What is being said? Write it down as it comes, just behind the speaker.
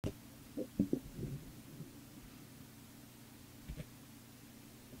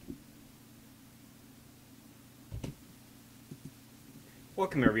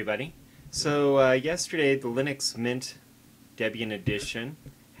Welcome everybody. So yesterday the Linux Mint Debian edition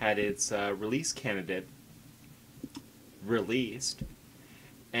had its release candidate released,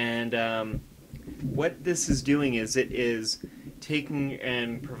 and what this is doing is it is taking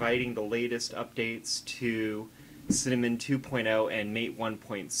and providing the latest updates to Cinnamon 2.0 and Mate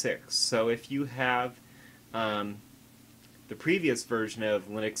 1.6. So if you have the previous version of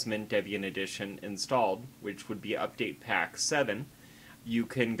Linux Mint Debian edition installed, which would be update pack 7, you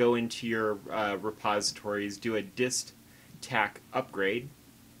can go into your repositories, do a dist tac upgrade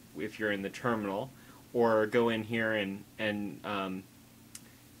if you're in the terminal, or go in here and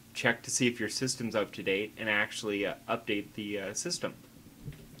check to see if your system's up to date and actually update the system.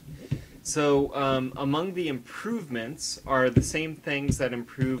 So among the improvements are the same things that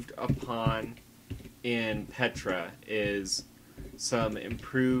improved upon in Petra, is some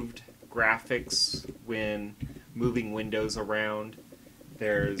improved graphics when moving windows around.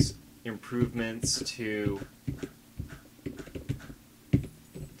 There's improvements to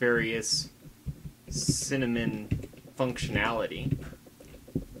various Cinnamon functionality.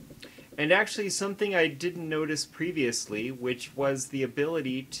 And actually something I didn't notice previously, which was the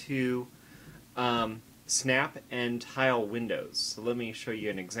ability to snap and tile windows. So let me show you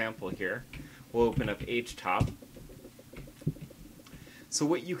an example here. We'll open up HTOP. So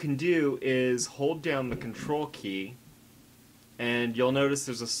what you can do is hold down the control key, and you'll notice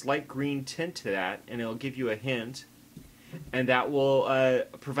there's a slight green tint to that, and it'll give you a hint, and that will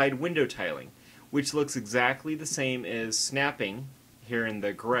provide window tiling, which looks exactly the same as snapping here in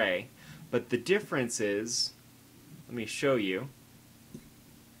the gray, but the difference is, let me show you,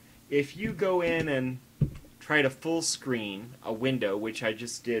 if you go in and try to full screen a window, which I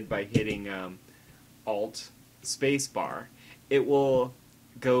just did by hitting Alt spacebar, it will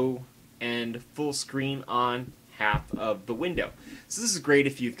go and full screen on half of the window. So this is great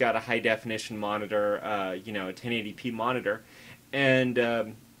if you've got a high definition monitor, you know, a 1080p monitor,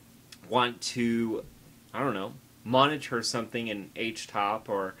 and want to, I don't know, monitor something in HTOP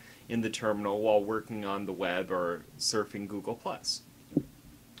or in the terminal while working on the web or surfing Google+.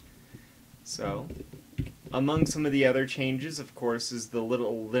 So, among some of the other changes, of course, is the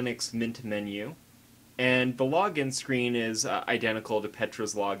little Linux Mint menu. And the login screen is identical to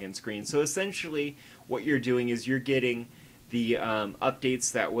Petra's login screen. So essentially, what you're doing is you're getting the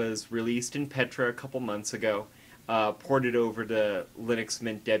updates that was released in Petra a couple months ago, ported over to Linux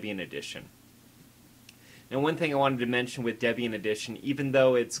Mint Debian edition. Now, one thing I wanted to mention with Debian edition, even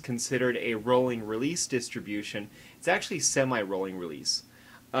though it's considered a rolling release distribution, it's actually semi-rolling release.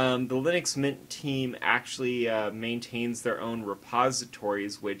 The Linux Mint team actually maintains their own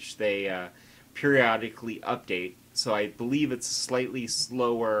repositories, which they periodically update, so I believe it's a slightly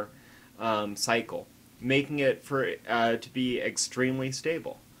slower cycle, making it to be extremely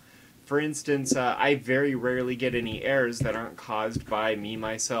stable. For instance, I very rarely get any errors that aren't caused by me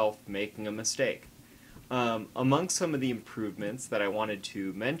myself making a mistake. Among some of the improvements that I wanted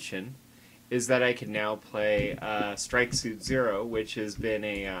to mention is that I can now play Strike Suit Zero, which has been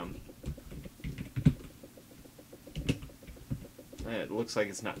a it looks like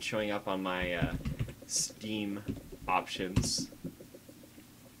it's not showing up on my Steam options.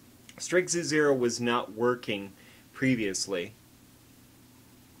 Strike Suit Zero was not working previously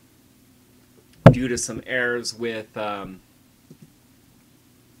due to some errors with I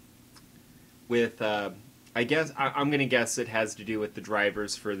guess I'm going to guess it has to do with the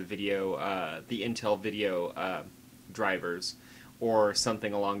drivers for the video, the Intel video drivers, or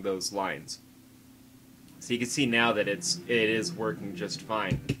something along those lines. So you can see now that it is working just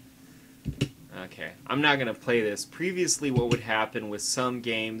fine. Okay, I'm not going to play this. Previously, what would happen with some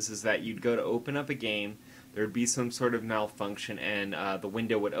games is that you'd go to open up a game, there would be some sort of malfunction, and the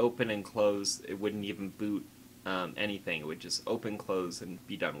window would open and close. It wouldn't even boot anything. It would just open, close, and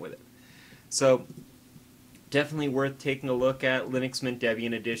be done with it. So, definitely worth taking a look at Linux Mint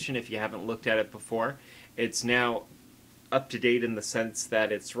Debian edition if you haven't looked at it before. It's now up to date in the sense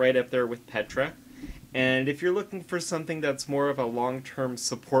that it's right up there with Petra. And if you're looking for something that's more of a long-term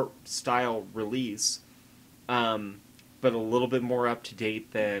support style release, but a little bit more up to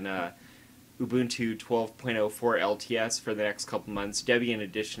date than Ubuntu 12.04 LTS for the next couple months, Debian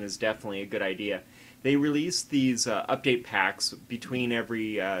edition is definitely a good idea. They release these update packs between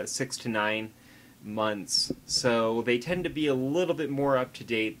every 6 to 9 months, so they tend to be a little bit more up to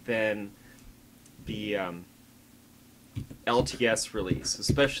date than the LTS release,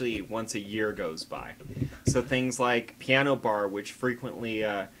 especially once a year goes by. So things like Piano Bar, which frequently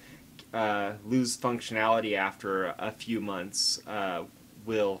lose functionality after a few months,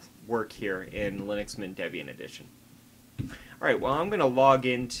 will work here in Linux Mint Debian edition. Alright, well I'm going to log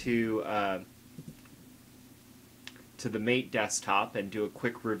into to the Mate desktop and do a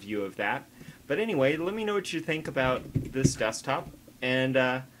quick review of that. But anyway, let me know what you think about this desktop, and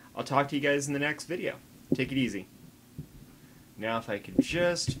I'll talk to you guys in the next video. Take it easy. Now if I could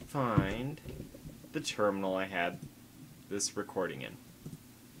just find the terminal I had this recording in.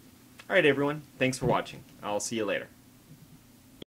 Alright everyone, thanks for watching. I'll see you later.